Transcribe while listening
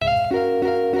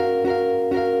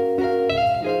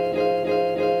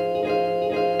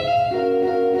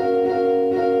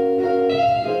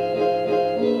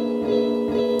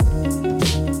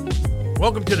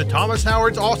Welcome to the Thomas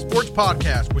Howard's All Sports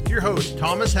Podcast with your host,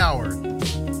 Thomas Howard.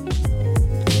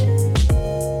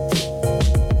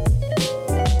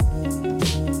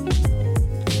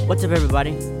 What's up,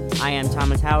 everybody? I am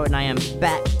Thomas Howard, and I am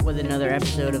back with another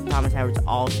episode of Thomas Howard's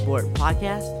All Sport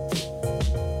Podcast.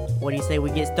 What do you say we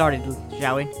get started,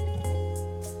 shall we?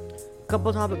 A couple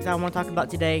of topics I want to talk about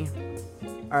today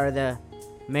are the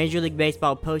Major League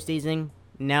Baseball postseason.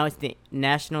 Now it's the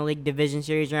National League Division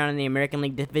Series round and the American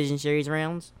League Division Series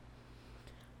rounds.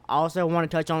 I also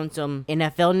want to touch on some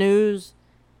NFL news,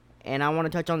 and I want to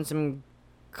touch on some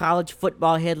college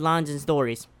football headlines and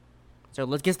stories. So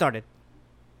let's get started.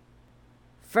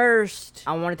 First,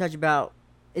 I want to touch about,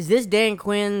 is this Dan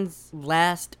Quinn's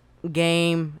last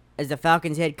game as the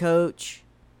Falcons head coach?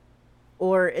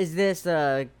 Or is this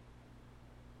a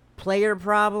player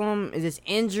problem? Is this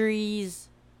injuries?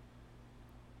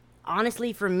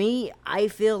 Honestly, for me, I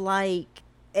feel like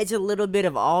it's a little bit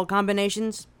of all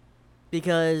combinations,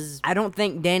 because I don't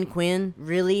think Dan Quinn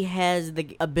really has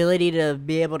the ability to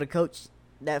be able to coach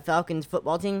that Falcons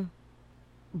football team.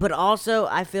 But also,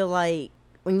 I feel like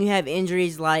when you have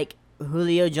injuries like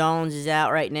Julio Jones is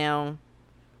out right now,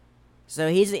 so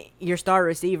he's your star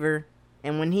receiver,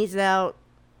 and when he's out,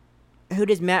 who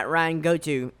does Matt Ryan go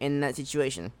to in that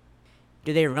situation?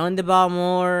 Do they run the ball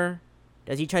more?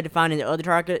 Does he try to find his other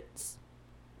targets,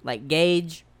 like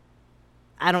Gage?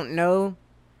 I don't know.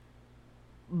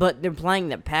 But they're playing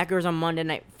the Packers on Monday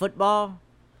Night Football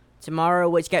tomorrow,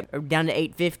 which got down to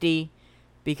 8:50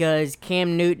 because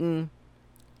Cam Newton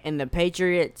and the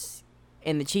Patriots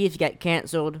and the Chiefs got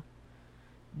canceled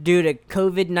due to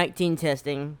COVID-19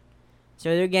 testing.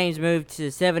 So their game's moved to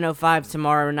 7:05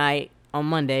 tomorrow night on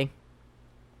Monday.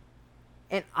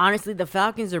 And honestly, the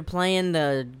Falcons are playing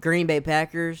the Green Bay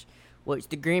Packers, which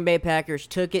the Green Bay Packers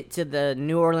took it to the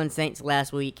New Orleans Saints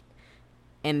last week,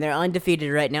 and they're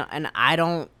undefeated right now, and I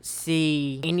don't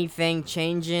see anything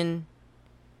changing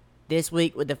this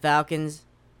week with the Falcons.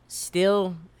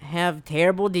 Still have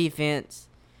terrible defense,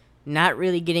 not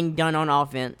really getting done on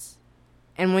offense,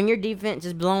 and when your defense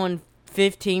is blowing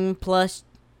 15 plus,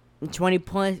 20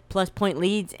 plus point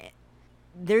leads,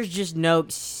 there's just no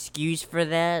excuse for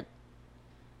that.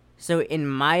 So in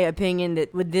my opinion,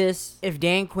 that with this, if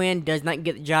Dan Quinn does not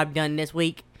get the job done this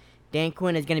week, Dan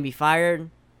Quinn is going to be fired.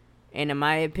 And in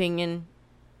my opinion,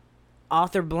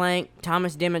 Arthur Blank,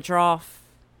 Thomas Dimitroff,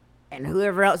 and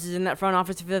whoever else is in that front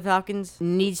office for the Falcons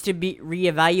needs to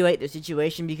reevaluate the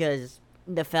situation, because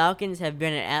the Falcons have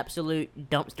been an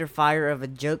absolute dumpster fire of a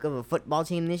joke of a football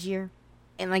team this year.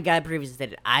 And like I previously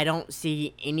said, I don't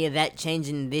see any of that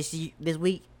changing this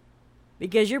week.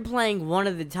 Because you're playing one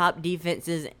of the top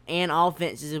defenses and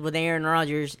offenses with Aaron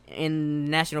Rodgers in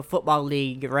the National Football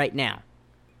League right now.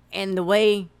 And the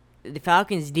way the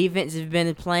Falcons' defense has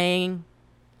been playing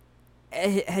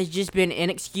has just been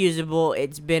inexcusable.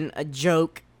 It's been a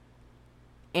joke.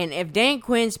 And if Dan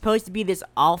Quinn's supposed to be this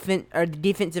the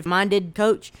defensive-minded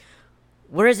coach,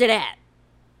 where is it at?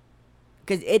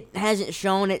 Because it hasn't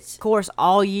shown its course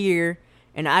all year,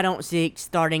 and I don't see it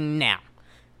starting now.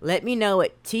 Let me know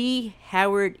at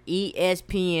THowardESPN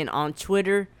on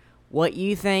Twitter what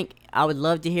you think. I would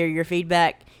love to hear your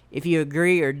feedback. If you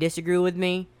agree or disagree with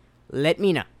me, let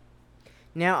me know.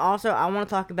 Now, also, I want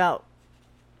to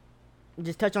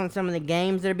just touch on some of the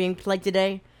games that are being played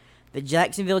today. The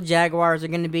Jacksonville Jaguars are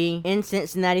going to be in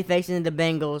Cincinnati facing the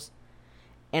Bengals.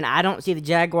 And I don't see the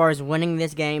Jaguars winning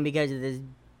this game because of the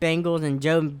Bengals and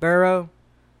Joe Burrow.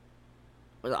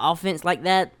 With an offense like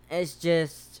that, it's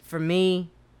just, for me,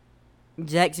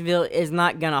 Jacksonville is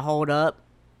not going to hold up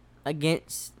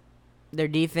against their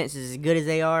defense as good as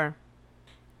they are.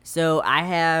 So I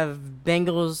have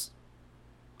Bengals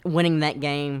winning that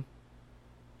game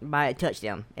by a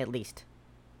touchdown, at least.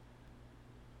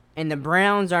 And the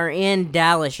Browns are in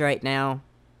Dallas right now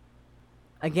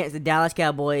against the Dallas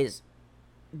Cowboys.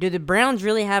 Do the Browns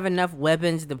really have enough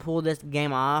weapons to pull this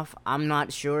game off? I'm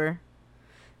not sure.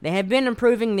 They have been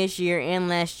improving this year and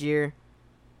last year.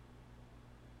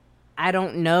 I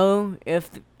don't know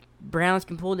if the Browns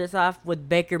can pull this off with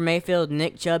Baker Mayfield,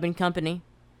 Nick Chubb, and company.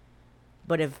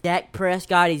 But if Dak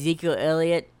Prescott, Ezekiel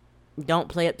Elliott don't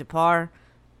play up to par,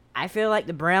 I feel like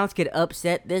the Browns could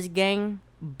upset this game.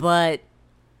 But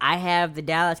I have the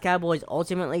Dallas Cowboys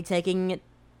ultimately taking it.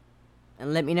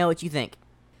 And let me know what you think.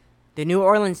 The New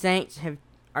Orleans Saints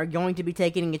are going to be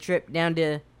taking a trip down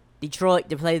to Detroit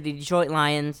to play the Detroit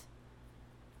Lions.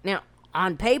 Now,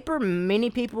 on paper,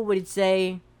 many people would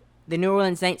say the New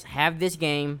Orleans Saints have this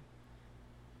game,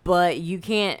 but you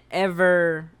can't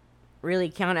ever really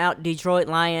count out Detroit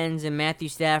Lions and Matthew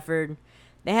Stafford.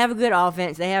 They have a good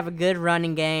offense. They have a good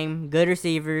running game, good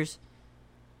receivers.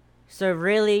 So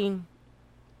really,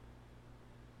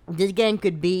 this game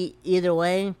could be either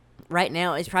way. Right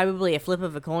now, it's probably a flip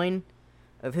of a coin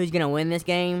of who's going to win this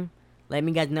game. Let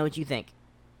me guys know what you think.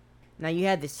 Now, you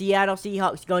have the Seattle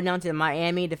Seahawks going down to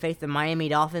Miami to face the Miami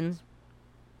Dolphins.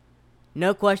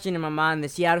 No question in my mind, the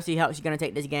Seattle Seahawks are going to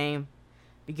take this game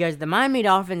because the Miami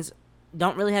Dolphins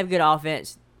don't really have good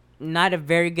offense, not a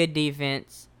very good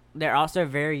defense. They're also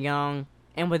very young.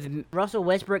 And with Russell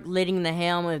Westbrook leading the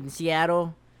helm of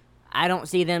Seattle, I don't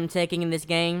see them taking this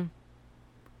game.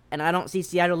 And I don't see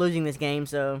Seattle losing this game,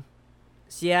 so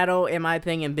Seattle, in my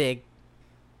opinion, big.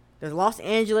 The Los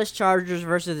Angeles Chargers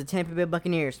versus the Tampa Bay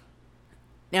Buccaneers.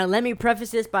 Now, let me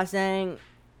preface this by saying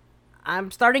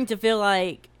I'm starting to feel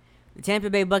like the Tampa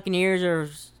Bay Buccaneers are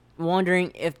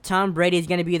wondering if Tom Brady is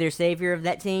going to be their savior of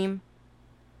that team.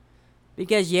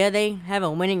 Because, yeah, they have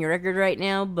a winning record right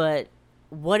now, but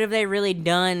what have they really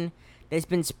done that's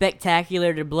been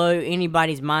spectacular to blow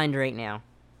anybody's mind right now?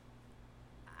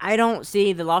 I don't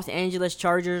see the Los Angeles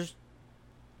Chargers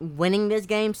winning this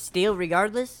game still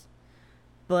regardless,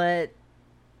 but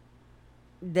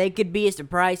they could be a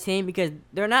surprise team because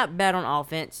they're not bad on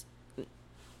offense.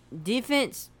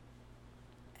 Defense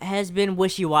has been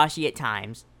wishy-washy at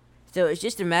times. So it's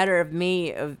just a matter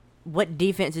of what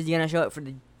defense is going to show up for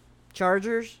the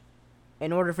Chargers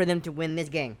in order for them to win this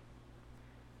game.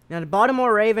 Now, the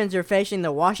Baltimore Ravens are facing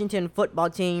the Washington football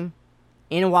team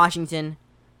in Washington.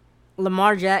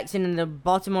 Lamar Jackson and the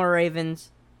Baltimore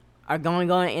Ravens are going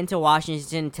into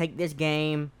Washington to take this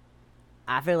game.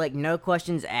 I feel like no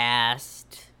questions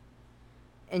asked.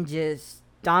 And just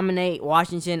dominate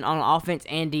Washington on offense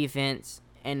and defense.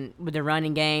 And with the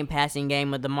running game, passing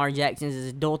game with Lamar Jackson as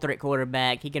a dual threat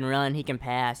quarterback. He can run, he can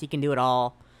pass, he can do it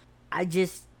all. I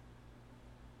just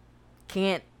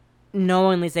can't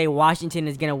knowingly say Washington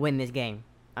is going to win this game.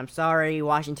 I'm sorry,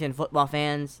 Washington football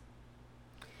fans.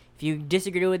 If you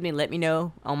disagree with me, let me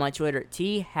know on my Twitter,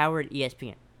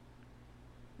 @THowardESPN.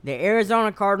 The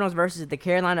Arizona Cardinals versus the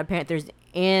Carolina Panthers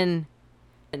in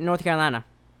North Carolina.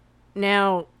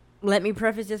 Now, let me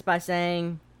preface this by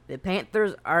saying the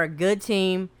Panthers are a good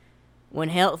team when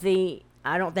healthy.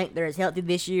 I don't think they're as healthy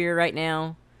this year right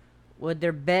now with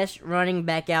their best running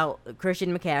back out,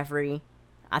 Christian McCaffrey.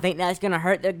 I think that's going to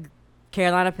hurt the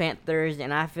Carolina Panthers,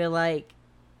 and I feel like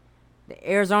the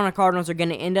Arizona Cardinals are going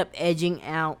to end up edging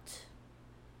out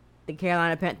the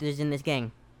Carolina Panthers in this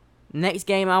game. Next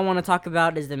game I want to talk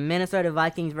about is the Minnesota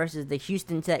Vikings versus the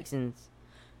Houston Texans.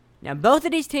 Now, both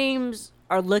of these teams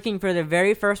are looking for their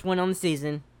very first win on the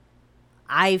season.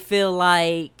 I feel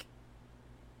like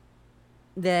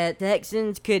the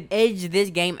Texans could edge this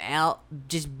game out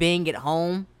just being at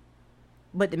home.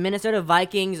 But the Minnesota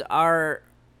Vikings are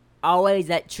always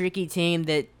that tricky team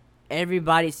that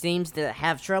everybody seems to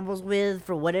have troubles with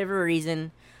for whatever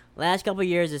reason. Last couple of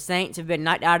years, the Saints have been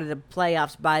knocked out of the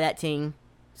playoffs by that team.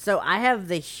 So I have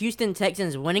the Houston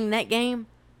Texans winning that game,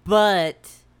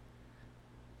 but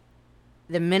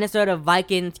the Minnesota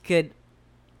Vikings could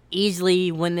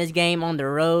easily win this game on the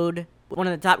road. One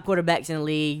of the top quarterbacks in the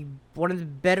league, one of the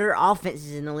better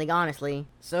offenses in the league, honestly.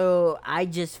 So I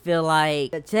just feel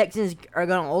like the Texans are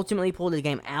going to ultimately pull this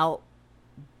game out,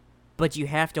 but you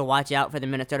have to watch out for the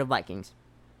Minnesota Vikings.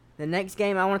 The next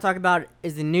game I want to talk about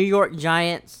is the New York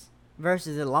Giants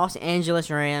versus the Los Angeles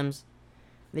Rams.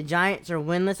 The Giants are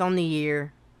winless on the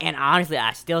year, and honestly,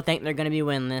 I still think they're going to be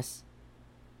winless.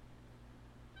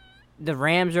 The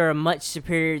Rams are a much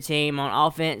superior team on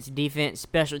offense, defense,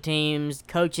 special teams,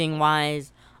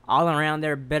 coaching-wise. All around,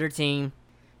 they're a better team.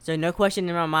 So no question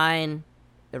in my mind,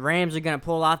 the Rams are going to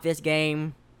pull off this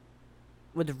game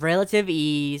with relative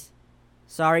ease.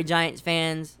 Sorry, Giants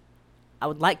fans. I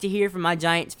would like to hear from my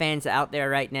Giants fans out there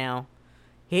right now.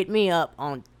 Hit me up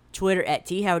on Twitter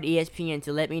 @THowardESPN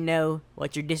to let me know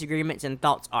what your disagreements and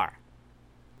thoughts are.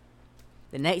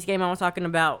 The next game I was talking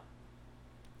about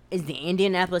is the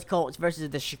Indianapolis Colts versus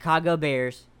the Chicago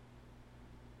Bears.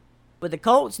 With the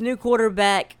Colts' new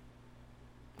quarterback,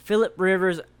 Phillip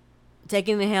Rivers,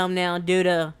 taking the helm now due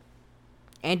to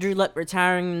Andrew Luck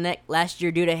retiring last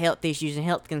year due to health issues and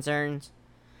health concerns,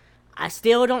 I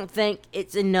still don't think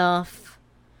it's enough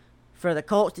for the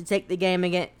Colts to take the game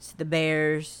against the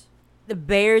Bears. The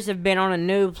Bears have been on a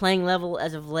new playing level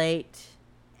as of late,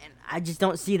 and I just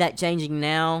don't see that changing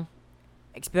now,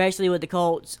 especially with the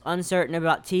Colts uncertain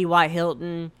about T.Y.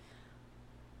 Hilton.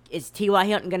 Is T.Y.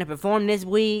 Hilton going to perform this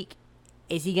week?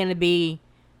 Is he going to be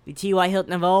the T.Y.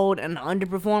 Hilton of old and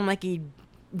underperform like he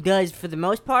does for the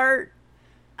most part?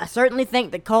 I certainly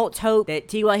think the Colts hope that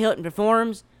T.Y. Hilton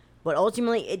performs, but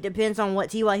ultimately it depends on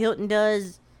what T.Y. Hilton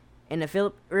does, and if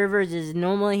Phillip Rivers is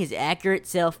normally his accurate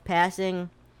self passing,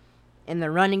 and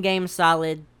the running game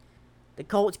solid. the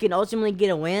Colts can ultimately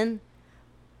get a win.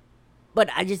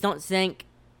 But I just don't think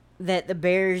that the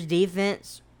Bears'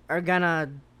 defense are going to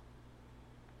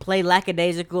play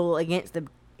lackadaisical against the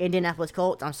Indianapolis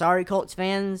Colts. I'm sorry, Colts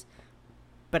fans,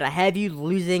 but I have you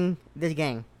losing this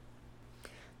game.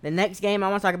 The next game I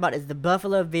want to talk about is the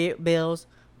Buffalo Bills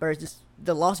versus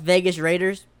the Las Vegas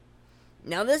Raiders.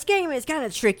 Now, this game is kind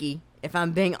of tricky, if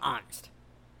I'm being honest.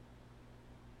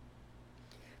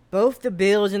 Both the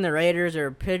Bills and the Raiders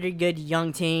are pretty good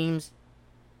young teams,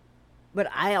 but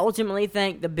I ultimately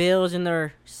think the Bills and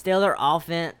their stellar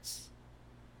offense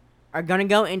are going to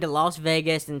go into Las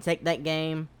Vegas and take that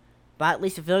game by at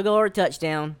least a field goal or a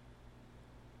touchdown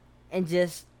and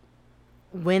just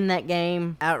win that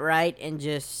game outright and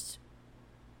just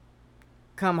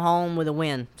come home with a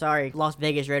win. Sorry, Las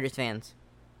Vegas Raiders fans.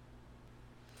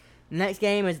 The next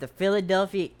game is the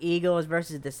Philadelphia Eagles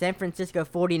versus the San Francisco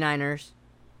 49ers.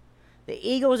 The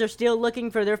Eagles are still looking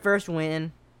for their first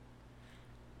win.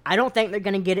 I don't think they're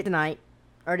going to get it tonight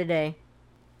or today.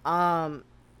 The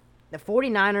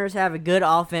 49ers have a good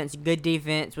offense, good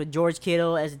defense with George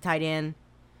Kittle as a tight end.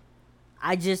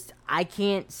 I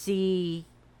can't see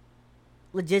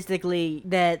logistically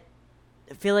that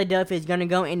Philadelphia is going to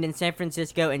go into San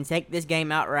Francisco and take this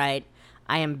game outright.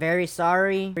 I am very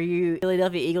sorry for you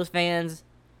Philadelphia Eagles fans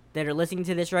that are listening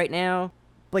to this right now,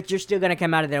 but you're still going to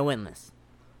come out of there winless.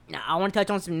 Now, I want to touch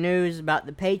on some news about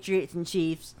the Patriots and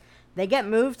Chiefs. They got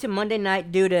moved to Monday night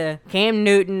due to Cam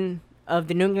Newton of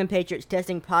the New England Patriots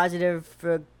testing positive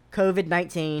for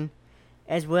COVID-19,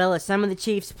 as well as some of the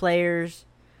Chiefs players.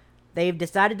 They've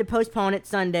decided to postpone it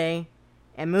Sunday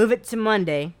and move it to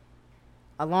Monday,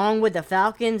 along with the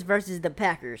Falcons versus the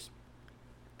Packers.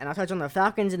 And I'll touch on the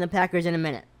Falcons and the Packers in a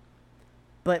minute.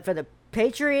 But for the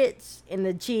Patriots and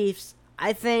the Chiefs,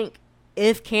 I think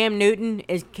if Cam Newton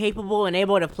is capable and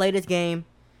able to play this game,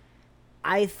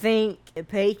 I think the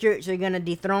Patriots are going to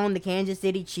dethrone the Kansas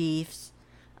City Chiefs.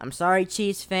 I'm sorry,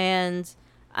 Chiefs fans.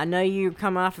 I know you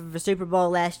come off of a Super Bowl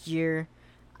last year.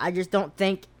 I just don't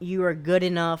think you are good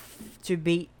enough to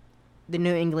beat the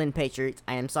New England Patriots.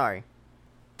 I am sorry.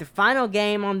 The final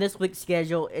game on this week's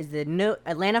schedule is the new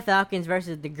Atlanta Falcons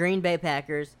versus the Green Bay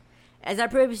Packers. As I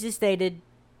previously stated,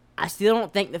 I still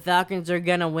don't think the Falcons are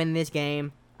going to win this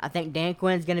game. I think Dan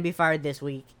Quinn's going to be fired this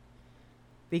week,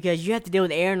 because you have to deal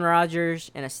with Aaron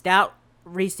Rodgers and a stout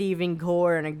receiving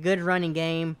core and a good running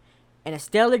game and a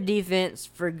stellar defense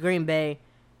for Green Bay.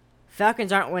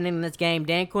 Falcons aren't winning this game.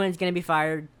 Dan Quinn's going to be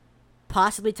fired.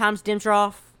 Possibly Tom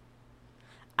Stimtroff.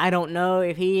 I don't know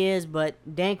if he is, but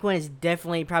Dan Quinn is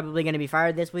definitely probably going to be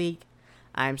fired this week.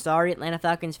 I'm sorry, Atlanta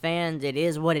Falcons fans. It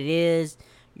is what it is.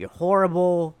 You're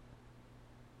horrible.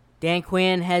 Dan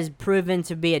Quinn has proven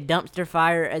to be a dumpster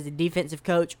fire as a defensive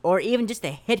coach, or even just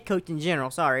a head coach in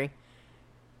general. Sorry.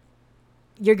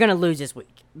 You're going to lose this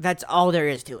week. That's all there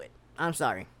is to it. I'm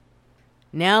sorry.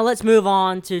 Now let's move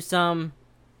on to some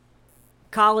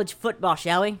college football,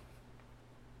 shall we?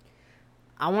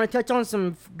 I want to touch on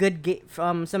some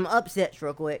some upsets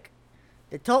real quick.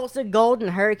 The Tulsa Golden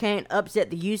Hurricane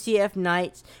upset the UCF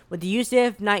Knights, with the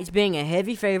UCF Knights being a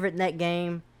heavy favorite in that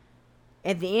game.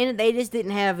 At the end, they just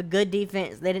didn't have a good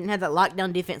defense. They didn't have that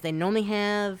lockdown defense they normally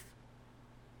have.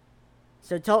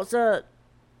 So Tulsa,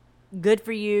 good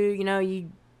for you. You know,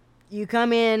 you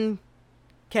come in,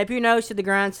 kept your nose to the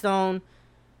grindstone,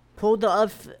 pulled a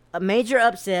major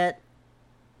upset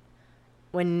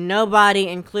when nobody,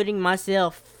 including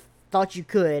myself, thought you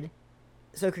could.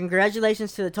 So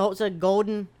congratulations to the Tulsa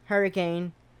Golden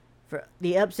Hurricane for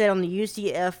the upset on the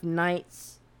UCF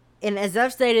Knights. And as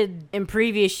I've stated in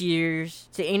previous years,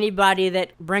 to anybody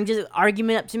that brings this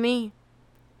argument up to me,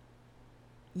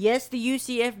 yes, the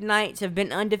UCF Knights have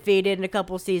been undefeated in a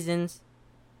couple seasons.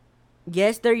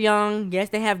 Yes, they're young. Yes,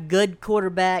 they have good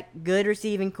quarterback, good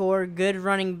receiving core, good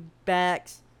running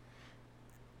backs.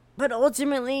 But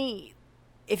ultimately,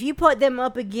 if you put them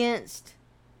up against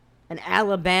an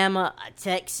Alabama, a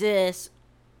Texas,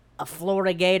 a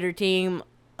Florida Gator team,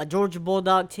 a Georgia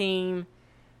Bulldog team,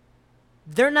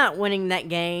 they're not winning that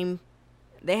game.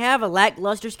 They have a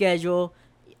lackluster schedule.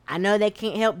 I know they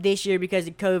can't help this year because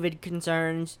of COVID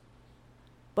concerns.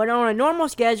 But on a normal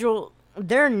schedule,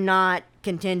 they're not a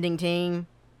contending team.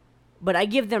 But I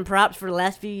give them props for the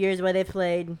last few years where they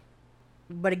played.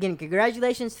 But again,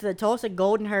 congratulations to the Tulsa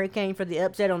Golden Hurricane for the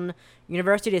upset on the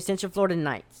University of Central Florida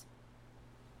Knights.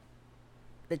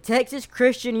 The Texas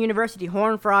Christian University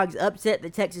Horned Frogs upset the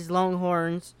Texas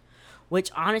Longhorns,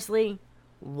 which honestly,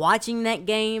 watching that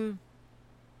game,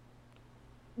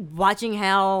 watching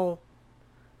how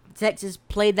Texas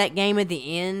played that game at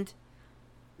the end,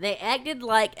 they acted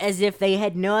like as if they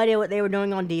had no idea what they were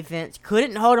doing on defense,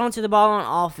 couldn't hold on to the ball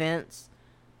on offense,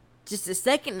 Just the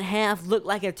second half looked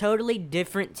like a totally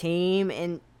different team,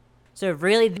 and so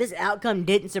really this outcome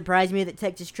didn't surprise me that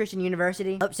Texas Christian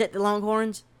University upset the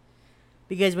Longhorns.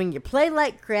 Because when you play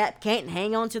like crap, can't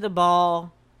hang on to the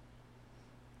ball,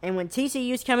 and when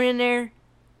TCU's coming in there,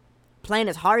 playing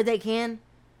as hard as they can,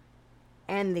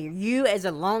 and you as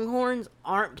the Longhorns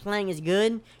aren't playing as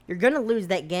good, you're going to lose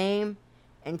that game,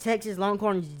 and Texas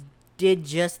Longhorns did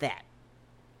just that.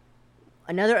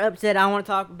 Another upset I want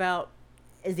to talk about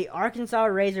is the Arkansas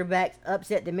Razorbacks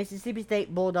upset the Mississippi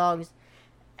State Bulldogs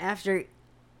after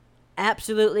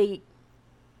absolutely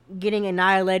getting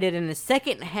annihilated in the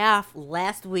second half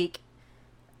last week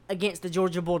against the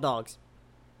Georgia Bulldogs.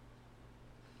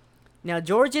 Now,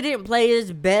 Georgia didn't play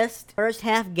his best first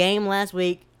half game last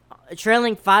week,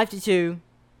 trailing 5-2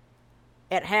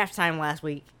 at halftime last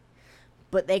week.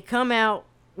 But they come out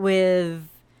with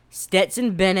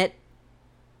Stetson Bennett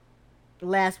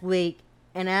last week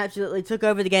and absolutely took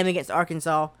over the game against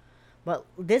Arkansas. But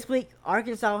this week,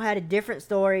 Arkansas had a different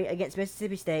story against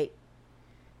Mississippi State.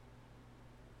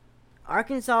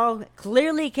 Arkansas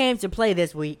clearly came to play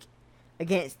this week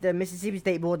against the Mississippi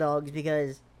State Bulldogs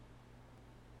because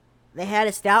they had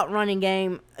a stout running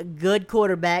game, a good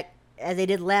quarterback, as they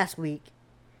did last week.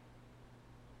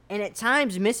 And at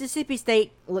times, Mississippi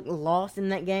State looked lost in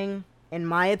that game, in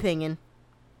my opinion.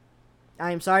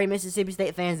 I am sorry, Mississippi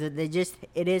State fans, that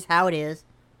it is how it is.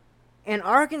 And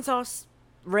Arkansas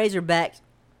Razorbacks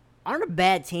aren't a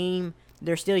bad team.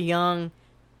 They're still young,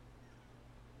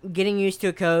 getting used to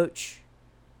a coach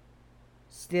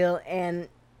still, and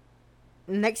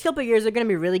the next couple of years they're going to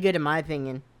be really good in my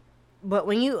opinion. But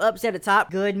when you upset a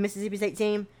top good Mississippi State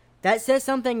team, that says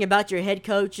something about your head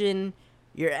coach and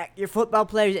your football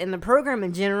players and the program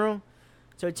in general.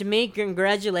 So to me,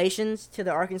 congratulations to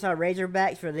the Arkansas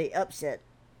Razorbacks for the upset.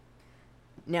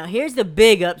 Now here's the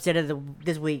big upset of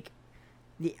this week.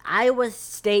 The Iowa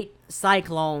State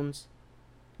Cyclones,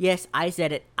 yes, I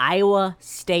said it, Iowa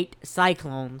State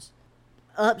Cyclones,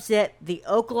 upset the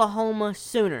Oklahoma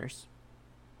Sooners.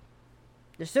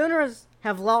 The Sooners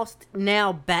have lost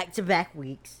now back-to-back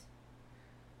weeks,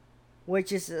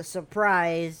 which is a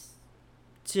surprise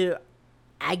to,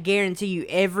 I guarantee you,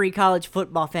 every college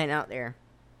football fan out there.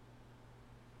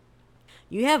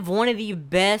 You have one of the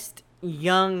best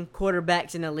young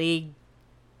quarterbacks in the league,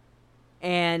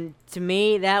 and to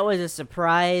me, that was a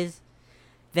surprise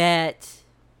that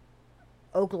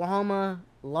Oklahoma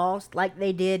lost like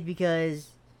they did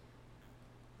because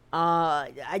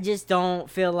I just don't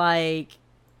feel like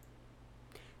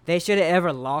they should have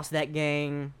ever lost that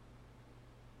game.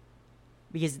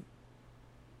 Because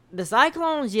the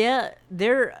Cyclones, yeah,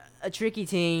 they're a tricky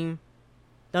team.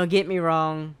 Don't get me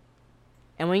wrong.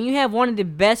 And when you have one of the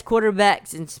best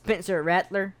quarterbacks in Spencer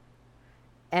Rattler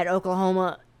at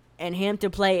Oklahoma, and him to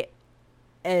play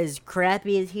as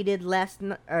crappy as he did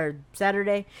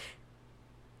Saturday,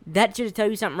 that should tell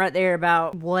you something right there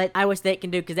about what Iowa State can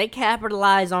do, because they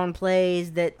capitalized on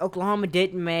plays that Oklahoma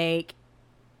didn't make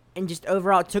and just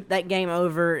overall took that game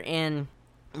over in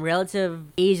relative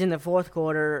ease in the fourth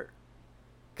quarter,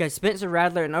 because Spencer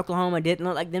Rattler and Oklahoma didn't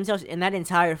look like themselves in that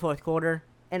entire fourth quarter.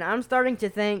 And I'm starting to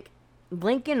think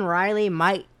Lincoln Riley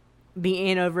might be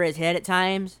in over his head at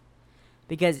times,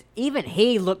 because even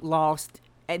he looked lost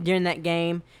during that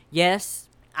game. Yes,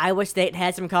 Iowa State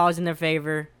had some calls in their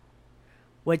favor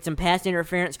with some pass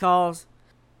interference calls.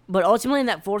 But ultimately in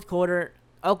that fourth quarter,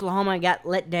 Oklahoma got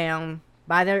let down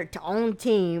by their own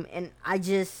team. And I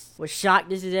just was shocked,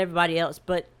 just as everybody else.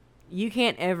 But you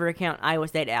can't ever count Iowa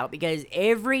State out, because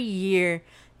every year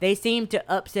they seem to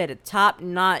upset a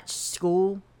top-notch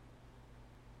school.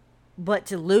 But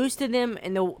to lose to them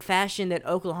in the fashion that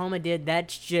Oklahoma did,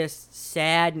 that's just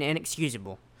sad and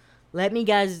inexcusable. Let me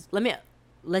guys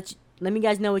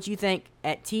know what you think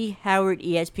at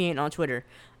THowardESPN on Twitter.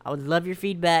 I would love your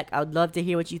feedback. I would love to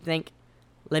hear what you think.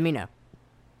 Let me know.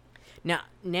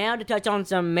 Now to touch on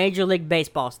some Major League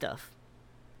Baseball stuff.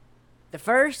 The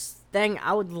first thing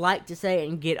I would like to say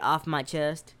and get off my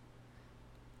chest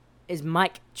is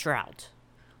Mike Trout.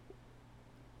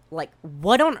 Like,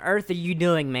 what on earth are you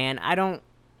doing, man? I don't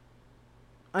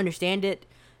understand it.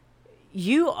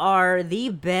 You are the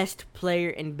best player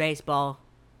in baseball,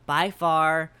 by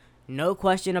far, no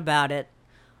question about it.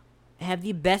 Have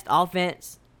the best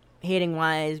offense,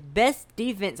 hitting-wise, best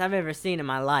defense I've ever seen in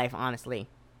my life, honestly.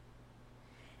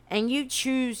 And you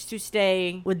choose to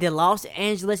stay with the Los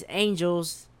Angeles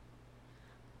Angels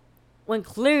when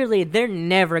clearly they're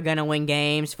never going to win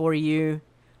games for you.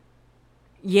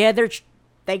 Yeah,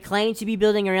 they claim to be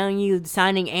building around you,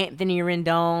 signing Anthony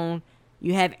Rendon.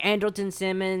 You have Andrelton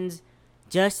Simmons,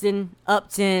 Justin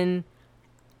Upton,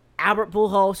 Albert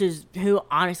Pujols, who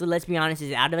honestly, let's be honest,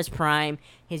 is out of his prime.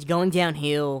 He's going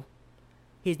downhill.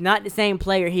 He's not the same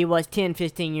player he was 10,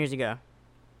 15 years ago.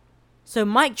 So,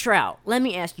 Mike Trout, let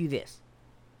me ask you this.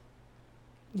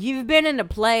 You've been in the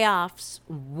playoffs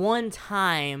one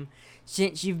time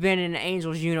since you've been in an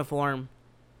Angels uniform.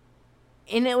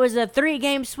 And it was a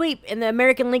 3-game sweep in the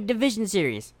American League Division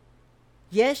Series.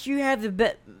 Yes, you have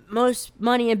the most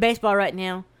money in baseball right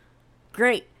now.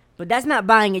 Great. But that's not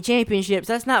buying you championships.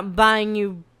 That's not buying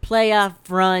you playoff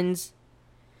runs.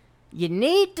 You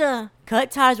need to cut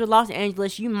ties with Los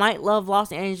Angeles. You might love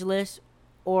Los Angeles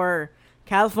or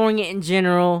California in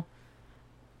general.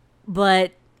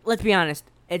 But let's be honest.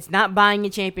 It's not buying you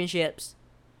championships.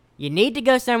 You need to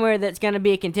go somewhere that's going to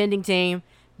be a contending team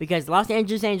because Los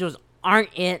Angeles Angels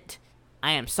aren't it.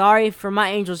 I am sorry for my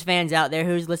Angels fans out there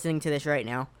who's listening to this right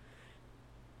now.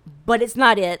 But it's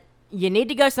not it. You need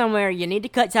to go somewhere. You need to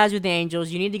cut ties with the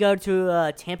Angels. You need to go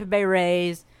to Tampa Bay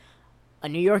Rays, a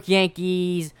New York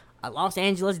Yankees, a Los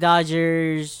Angeles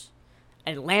Dodgers,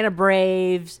 Atlanta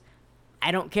Braves.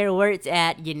 I don't care where it's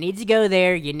at. You need to go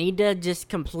there. You need to just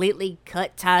completely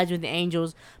cut ties with the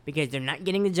Angels because they're not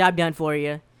getting the job done for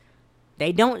you.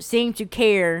 They don't seem to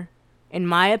care, in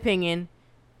my opinion,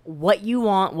 what you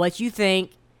want, what you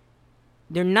think.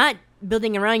 They're not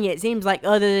building around you, it seems like,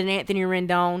 other than Anthony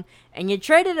Rendon. And you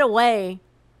traded away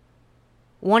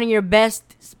one of your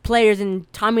best players in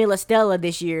Tommy La Stella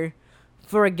this year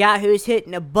for a guy who's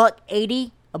hitting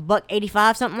 $180,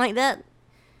 $185, something like that.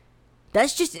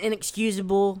 That's just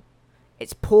inexcusable.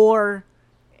 It's poor.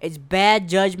 It's bad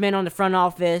judgment on the front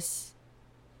office.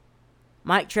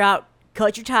 Mike Trout,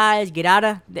 cut your ties, get out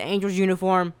of the Angels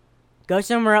uniform, go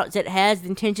somewhere else that has the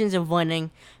intentions of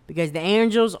winning because the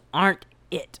Angels aren't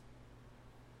it.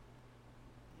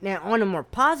 Now, on a more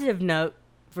positive note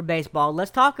for baseball,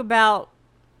 let's talk about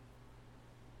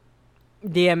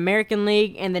the American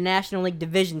League and the National League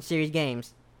Division Series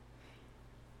games.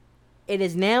 It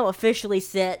is now officially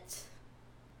set.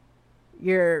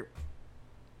 Your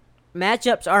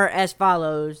matchups are as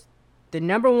follows. The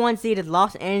number 1 seeded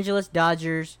Los Angeles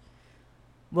Dodgers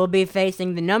will be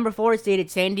facing the number 4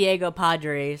 seeded San Diego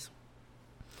Padres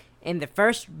in the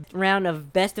first round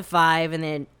of best of 5 in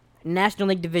the National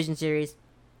League Division Series.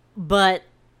 And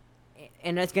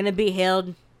it's going to be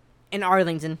held in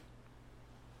Arlington.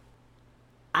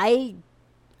 I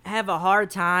have a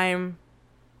hard time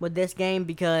with this game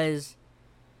because,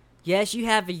 yes, you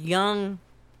have a young,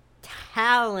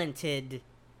 talented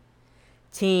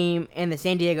team in the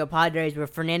San Diego Padres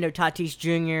with Fernando Tatis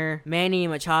Jr., Manny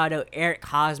Machado, Eric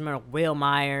Hosmer, Will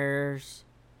Myers.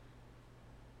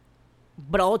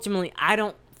 But ultimately, I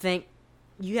don't think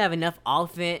you have enough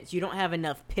offense. You don't have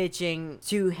enough pitching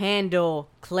to handle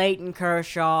Clayton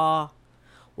Kershaw,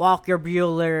 Walker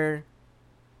Buehler,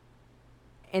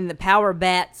 and the power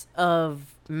bats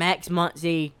of Max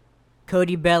Muncy,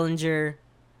 Cody Bellinger,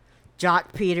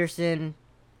 Jock Peterson.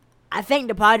 I think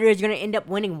the Padres are going to end up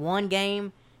winning one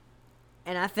game,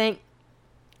 and I think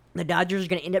the Dodgers are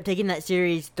going to end up taking that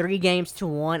series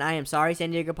 3-1. I am sorry,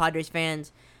 San Diego Padres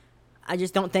fans. I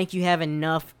just don't think you have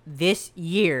enough this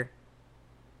year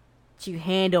to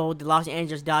handle the Los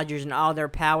Angeles Dodgers and all their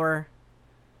power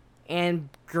and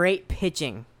great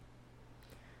pitching.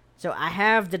 So I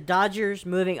have the Dodgers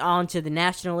moving on to the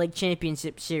National League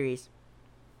Championship Series.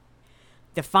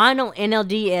 The final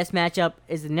NLDS matchup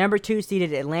is the number 2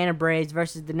 seeded Atlanta Braves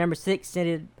versus the number 6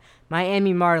 seeded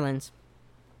Miami Marlins.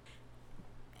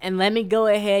 And let me go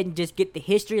ahead and just get the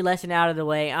history lesson out of the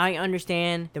way. I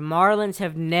understand the Marlins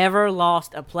have never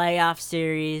lost a playoff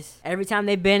series. Every time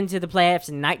they've been to the playoffs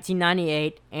in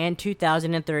 1998 and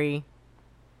 2003,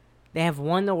 they have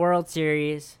won the World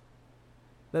Series.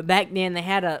 But back then, they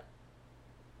had a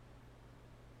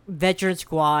veteran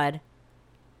squad,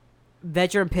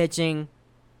 veteran pitching,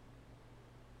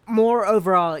 more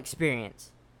overall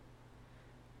experience.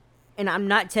 And I'm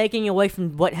not taking away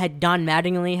from what Don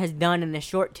Mattingly has done in the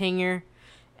short tenure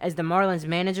as the Marlins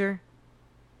manager,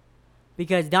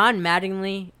 because Don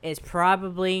Mattingly is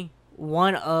probably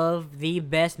one of the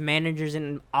best managers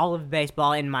in all of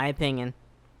baseball, in my opinion.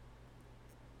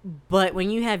 But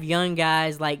when you have young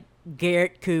guys like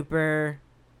Garrett Cooper,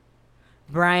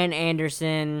 Brian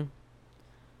Anderson,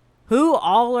 who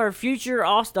all are future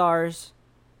All-Stars,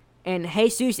 and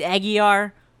Jesus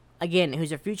Aguilar, again,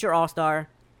 who's a future All-Star,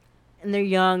 and they're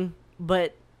young,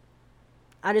 but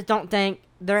I just don't think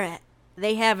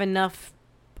they have enough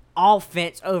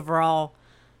offense overall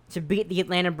to beat the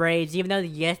Atlanta Braves, even though,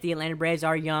 yes, the Atlanta Braves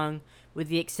are young, with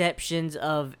the exceptions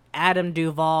of Adam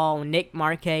Duvall, Nick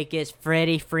Markakis,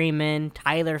 Freddie Freeman,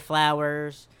 Tyler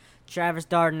Flowers, Travis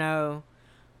d'Arnaud.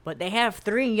 But they have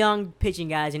 3 young pitching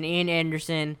guys in Ian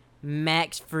Anderson,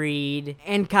 Max Fried,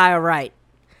 and Kyle Wright.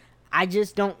 I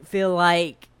just don't feel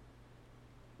like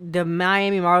the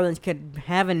Miami Marlins could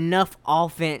have enough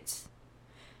offense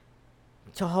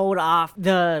to hold off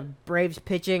the Braves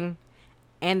pitching.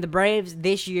 And the Braves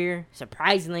this year,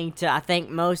 surprisingly to I think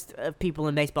most of people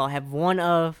in baseball, have one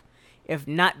of, if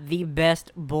not the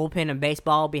best bullpen in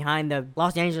baseball behind the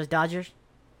Los Angeles Dodgers.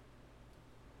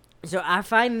 So I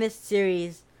find this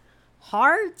series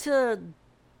hard to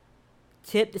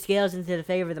tip the scales into the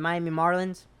favor of the Miami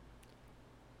Marlins.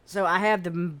 So I have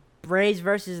the Braves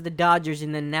versus the Dodgers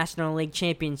in the National League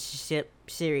Championship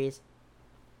Series.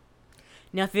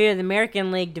 Now for the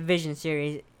American League Division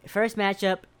Series, first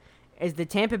matchup is the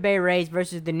Tampa Bay Rays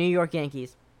versus the New York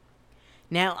Yankees.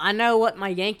 Now, I know what my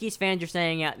Yankees fans are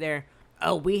saying out there.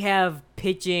 Oh, we have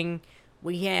pitching.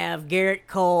 We have Garrett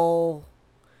Cole,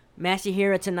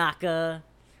 Masahiro Tanaka,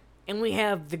 and we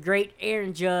have the great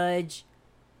Aaron Judge,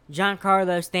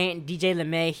 Giancarlo Stanton, DJ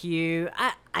LeMahieu.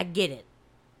 I get it.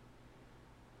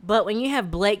 But when you have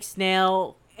Blake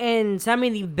Snell and some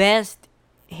of the best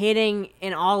hitting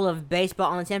in all of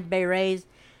baseball on the Tampa Bay Rays,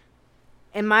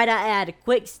 and might I add a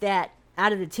quick stat,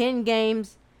 out of the 10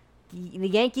 games the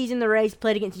Yankees and the Rays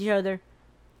played against each other,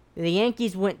 the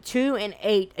Yankees went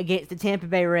 2-8 against the Tampa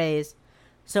Bay Rays.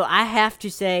 So I have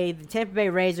to say the Tampa Bay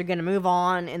Rays are going to move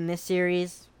on in this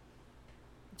series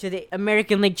to the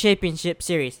American League Championship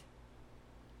Series.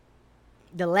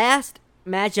 The last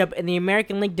matchup in the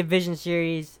American League Division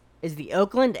Series is the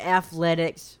Oakland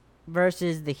Athletics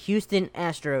versus the Houston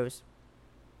Astros.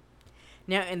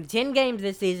 Now, in the 10 games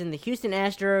this season, the Houston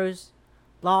Astros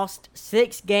lost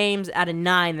 6 games out of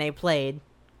 9 they played,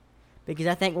 because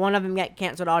I think one of them got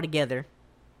canceled altogether.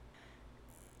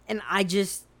 And I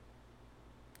just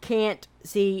can't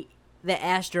see the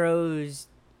Astros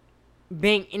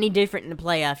being any different in the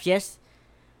playoffs. Yes,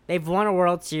 they've won a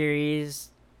World Series.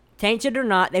 Tainted or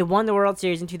not, they won the World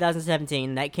Series in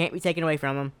 2017. That can't be taken away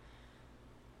from them.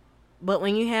 But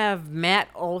when you have Matt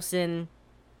Olson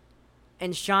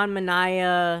and Sean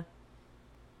Manaea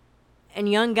and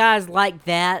young guys like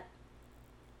that,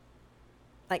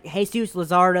 like Jesus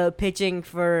Luzardo pitching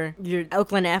for your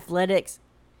Oakland Athletics,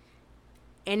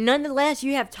 and nonetheless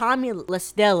you have Tommy La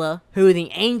Stella, who the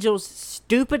Angels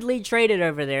stupidly traded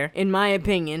over there, in my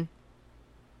opinion.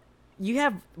 You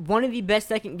have one of the best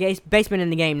second basemen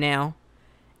in the game now,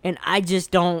 and I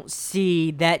just don't see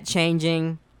that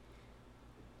changing.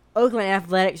 Oakland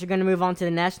Athletics are going to move on to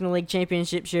the National League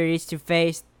Championship Series to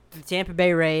face the Tampa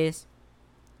Bay Rays.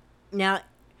 Now,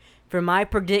 for my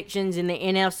predictions in the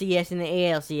NLCS and the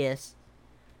ALCS,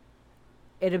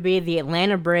 it'll be the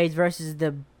Atlanta Braves versus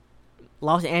the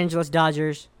Los Angeles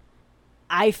Dodgers.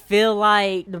 I feel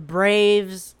like the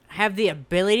Braves have the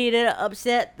ability to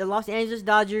upset the Los Angeles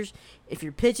Dodgers if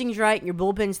your pitching's right and your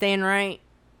bullpen's staying right.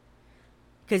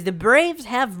 Because the Braves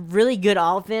have really good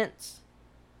offense.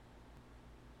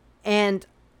 And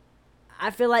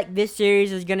I feel like this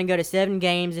series is going to go to 7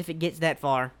 games if it gets that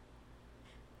far.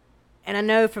 And I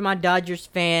know for my Dodgers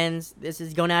fans, this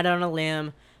is going out on a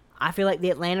limb. I feel like the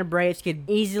Atlanta Braves could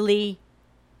easily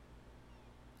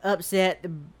upset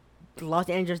the Los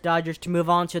Angeles Dodgers to move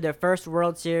on to their first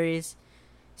World Series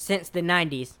since the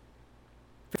 90s.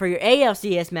 For your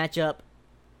ALCS matchup,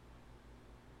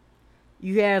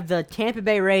 you have the Tampa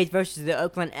Bay Rays versus the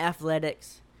Oakland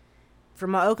Athletics. For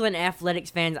my Oakland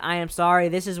Athletics fans, I am sorry.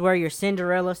 This is where your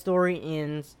Cinderella story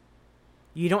ends.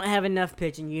 You don't have enough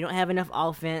pitching. You don't have enough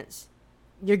offense.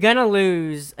 You're going to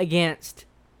lose against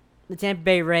the Tampa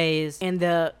Bay Rays in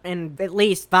at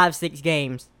least 5-6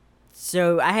 games.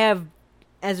 So I have,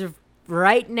 as of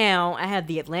right now, I have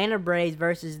the Atlanta Braves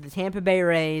versus the Tampa Bay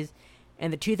Rays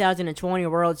in the 2020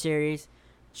 World Series.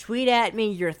 Tweet at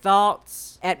me your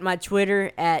thoughts at my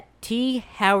Twitter at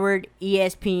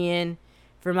THowardESPN.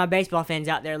 For my baseball fans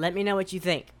out there, let me know what you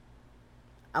think.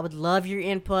 I would love your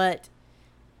input,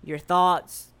 your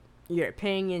thoughts, your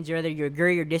opinions, whether you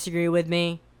agree or disagree with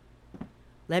me.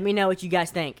 Let me know what you guys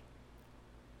think.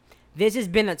 This has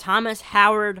been the Thomas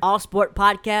Howard All Sport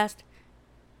Podcast.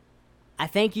 I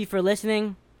thank you for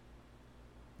listening.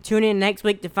 Tune in next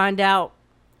week to find out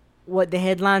what the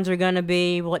headlines are going to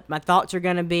be, what my thoughts are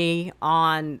going to be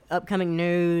on upcoming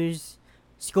news,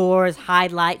 scores,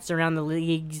 highlights around the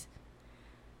leagues.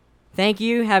 Thank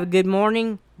you. Have a good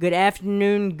morning, good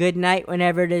afternoon, good night,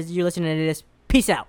 whenever it is you're listening to this. Peace out.